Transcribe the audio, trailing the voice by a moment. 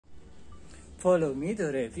Follow me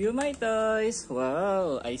to review my toys.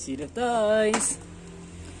 Wow, I see the toys.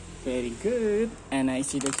 Very good. And I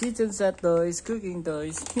see the kitchen set toys, cooking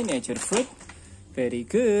toys, miniature food. Very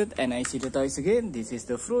good. And I see the toys again. This is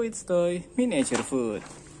the fruits toy, miniature food.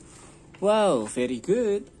 Wow, very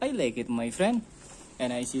good. I like it, my friend.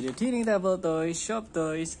 And I see the dining table toys, shop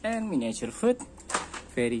toys, and miniature food.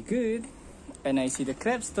 Very good. And I see the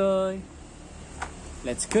crabs toy.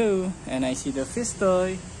 Let's go. And I see the fish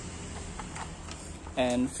toy.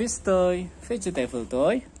 And fish toy, vegetable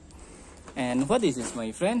toy. And what is this,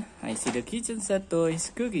 my friend? I see the kitchen set toys,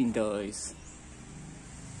 cooking toys.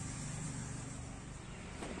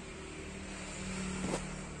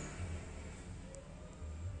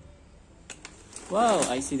 Wow,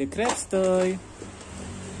 I see the crabs toy.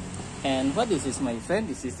 And what is this, my friend?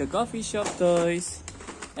 This is the coffee shop toys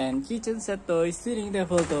and kitchen set toys, dining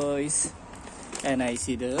table toys. And I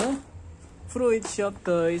see the fruit shop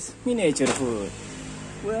toys, miniature food.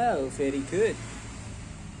 Wow, very good.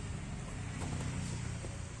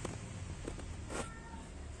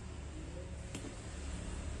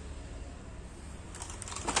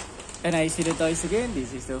 And I see the toys again.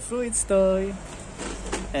 This is the fruits toy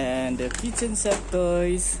and the kitchen set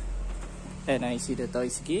toys. And I see the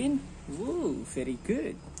toys again. Woo, very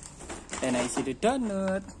good. And I see the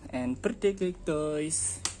donut and birthday cake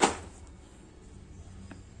toys.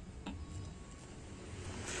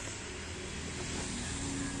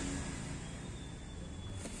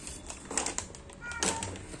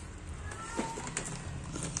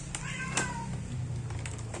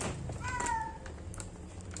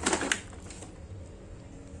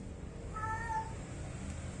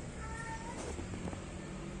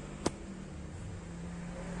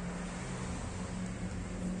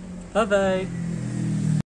 Bye-bye.